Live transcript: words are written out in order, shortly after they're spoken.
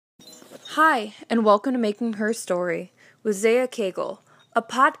Hi, and welcome to Making Her Story with Zaya Kegel, a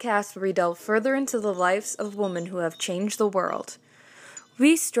podcast where we delve further into the lives of women who have changed the world.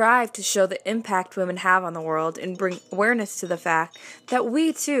 We strive to show the impact women have on the world and bring awareness to the fact that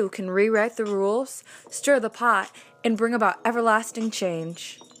we too can rewrite the rules, stir the pot, and bring about everlasting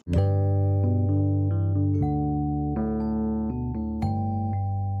change.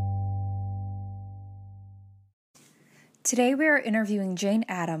 Today we are interviewing Jane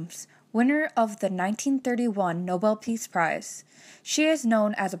Addams, winner of the 1931 Nobel Peace Prize. She is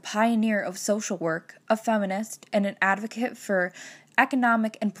known as a pioneer of social work, a feminist, and an advocate for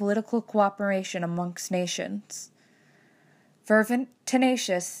economic and political cooperation amongst nations. Fervent,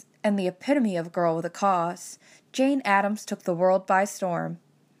 tenacious, and the epitome of girl with a cause, Jane Addams took the world by storm.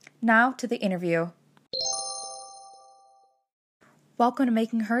 Now to the interview. Welcome to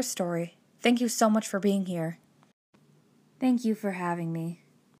Making Her Story. Thank you so much for being here. Thank you for having me.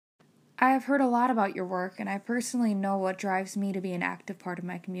 I have heard a lot about your work, and I personally know what drives me to be an active part of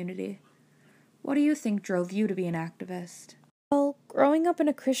my community. What do you think drove you to be an activist? Well, growing up in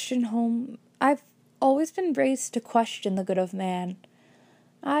a Christian home, I've always been raised to question the good of man.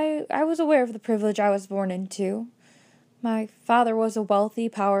 I was aware of the privilege I was born into. My father was a wealthy,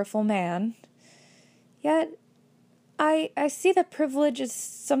 powerful man. Yet, I see that privilege as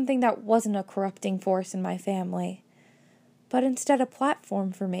something that wasn't a corrupting force in my family, but instead a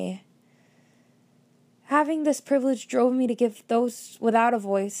platform for me. Having this privilege drove me to give those without a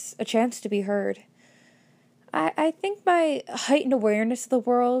voice a chance to be heard. I think my heightened awareness of the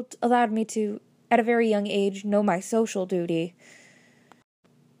world allowed me to, at a very young age, know my social duty.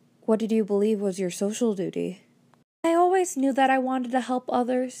 What did you believe was your social duty? I always knew that I wanted to help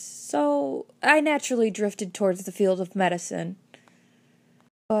others, so I naturally drifted towards the field of medicine.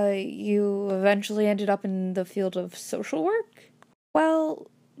 But you eventually ended up in the field of social work? Well,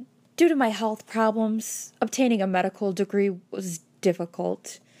 due to my health problems, obtaining a medical degree was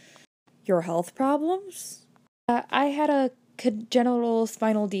difficult. Your health problems? I had a congenital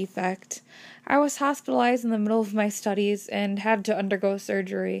spinal defect. I was hospitalized in the middle of my studies and had to undergo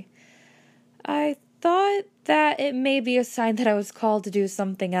surgery. I thought that it may be a sign that I was called to do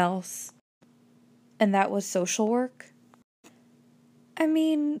something else. And that was social work?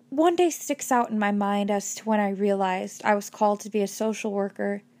 One day sticks out in my mind as to when I realized I was called to be a social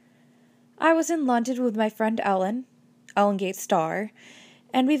worker. I was in London with my friend Ellen Gate Starr,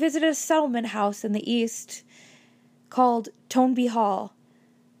 and we visited a settlement house in the east called Toneby Hall.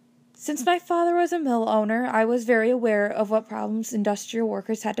 Since my father was a mill owner, I was very aware of what problems industrial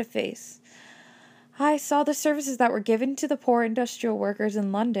workers had to face. I saw the services that were given to the poor industrial workers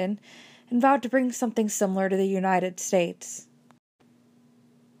in London and vowed to bring something similar to the United States.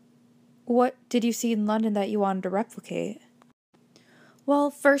 What did you see in London that you wanted to replicate? Well,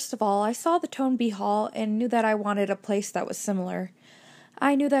 first of all, I saw the Toneby Hall and knew that I wanted a place that was similar.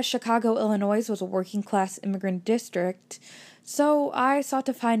 I knew that Chicago, Illinois was a working-class immigrant district, so I sought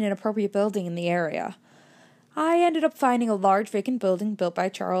to find an appropriate building in the area. I ended up finding a large vacant building built by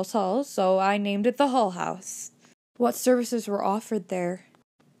Charles Hull, so I named it the Hull House. What services were offered there?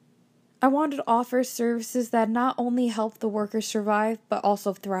 I wanted to offer services that not only help the workers survive, but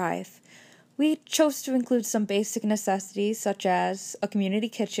also thrive. We chose to include some basic necessities such as a community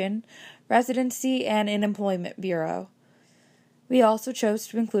kitchen, residency, and an employment bureau. We also chose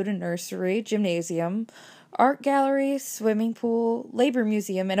to include a nursery, gymnasium, art gallery, swimming pool, labor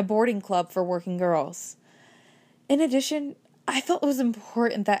museum, and a boarding club for working girls. In addition, I felt it was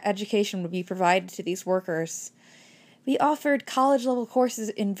important that education would be provided to these workers. We offered college-level courses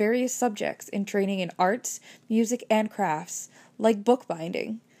in various subjects and training in arts, music, and crafts, like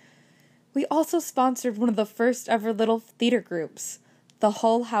bookbinding. We also sponsored one of the first ever little theater groups, the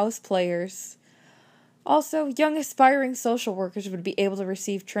Hull House Players. Also, young aspiring social workers would be able to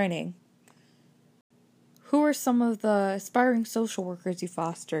receive training. Who are some of the aspiring social workers you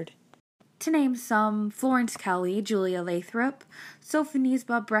fostered? To name some, Florence Kelly, Julia Lathrop,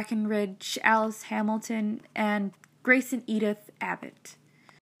 Sophonisba Breckenridge, Alice Hamilton, and Grace and Edith Abbott.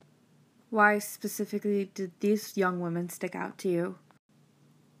 Why specifically did these young women stick out to you?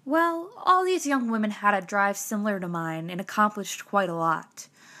 Well, all these young women had a drive similar to mine and accomplished quite a lot.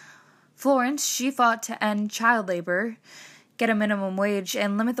 Florence, she fought to end child labor, get a minimum wage,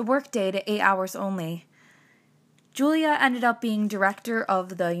 and limit the workday to 8 hours only. Julia ended up being director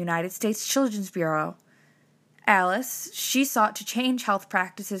of the United States Children's Bureau. Alice, she sought to change health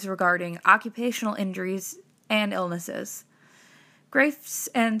practices regarding occupational injuries and illnesses. Grace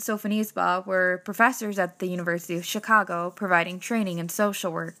and Sophonisba were professors at the University of Chicago, providing training in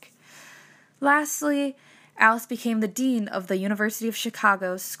social work. Lastly, Alice became the dean of the University of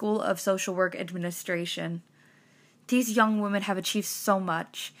Chicago School of Social Work Administration. These young women have achieved so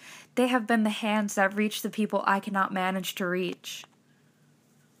much. They have been the hands that reach the people I cannot manage to reach.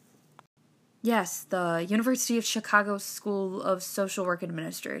 Yes, the University of Chicago School of Social Work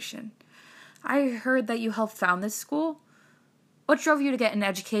Administration. I heard that you helped found this school. What drove you to get an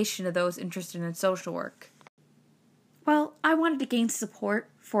education to those interested in social work? Well, I wanted to gain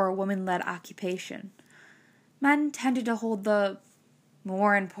support for a woman-led occupation. Men tended to hold the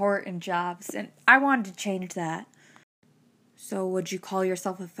more important jobs, and I wanted to change that. So would you call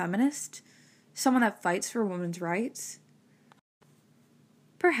yourself a feminist? Someone that fights for women's rights?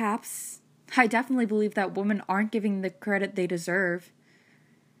 Perhaps. I definitely believe that women aren't giving the credit they deserve.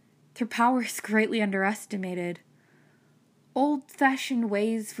 Their power is greatly underestimated. Old-fashioned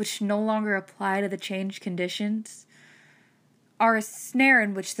ways which no longer apply to the changed conditions are a snare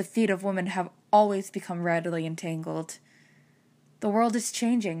in which the feet of women have always become readily entangled. The world is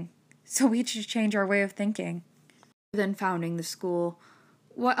changing, so we should change our way of thinking. Other than founding the school,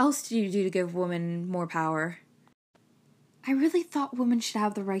 what else did you do to give women more power? I really thought women should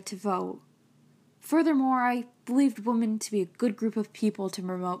have the right to vote. Furthermore, I believed women to be a good group of people to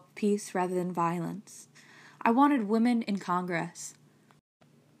promote peace rather than violence. I wanted women in Congress.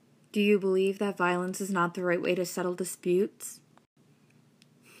 Do you believe that violence is not the right way to settle disputes?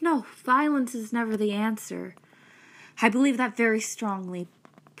 No, violence is never the answer. I believe that very strongly,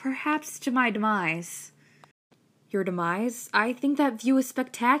 perhaps to my demise. Your demise? I think that view is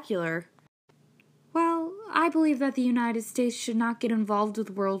spectacular. Well, I believe that the United States should not get involved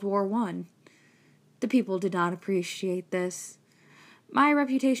with World War I. The people did not appreciate this. My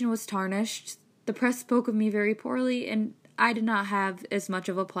reputation was tarnished, the press spoke of me very poorly, and I did not have as much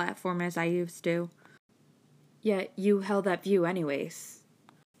of a platform as I used to. Yet you held that view anyways.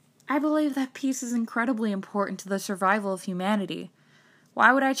 I believe that peace is incredibly important to the survival of humanity.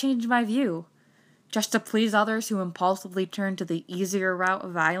 Why would I change my view? Just to please others who impulsively turn to the easier route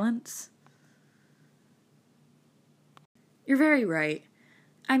of violence? You're very right.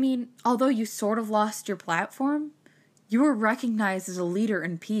 I mean, although you sort of lost your platform, you were recognized as a leader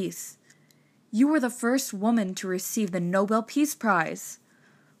in peace. You were the first woman to receive the Nobel Peace Prize.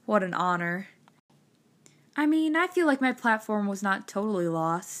 What an honor. I mean, I feel like my platform was not totally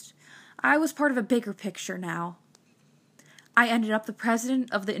lost. I was part of a bigger picture now. I ended up the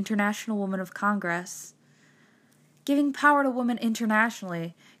president of the International Women of Congress, giving power to women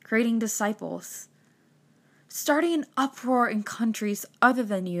internationally, creating disciples, starting an uproar in countries other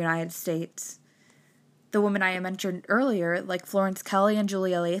than the United States. The women I mentioned earlier, like Florence Kelly and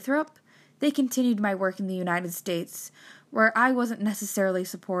Julia Lathrop, they continued my work in the United States, where I wasn't necessarily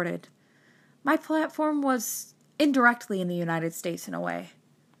supported. My platform was indirectly in the United States in a way.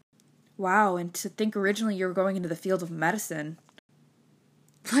 Wow, and to think originally you were going into the field of medicine.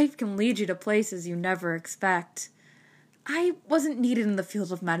 Life can lead you to places you never expect. I wasn't needed in the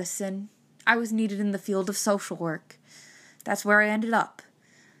field of medicine. I was needed in the field of social work. That's where I ended up.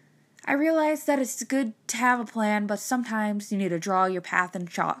 I realized that it's good to have a plan, but sometimes you need to draw your path in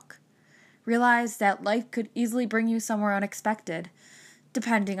chalk. Realize that life could easily bring you somewhere unexpected,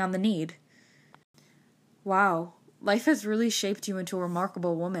 depending on the need. Wow, life has really shaped you into a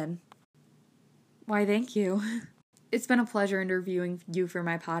remarkable woman. Why, thank you. It's been a pleasure interviewing you for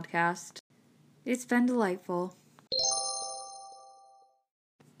my podcast. It's been delightful.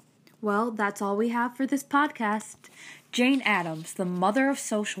 Well, that's all we have for this podcast. Jane Addams, the mother of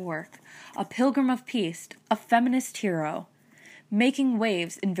social work, a pilgrim of peace, a feminist hero, making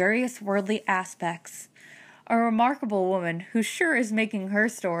waves in various worldly aspects, a remarkable woman who sure is making her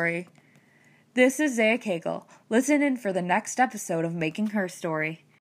story. This is Zaya Kegel. Listen in for the next episode of Making Her Story.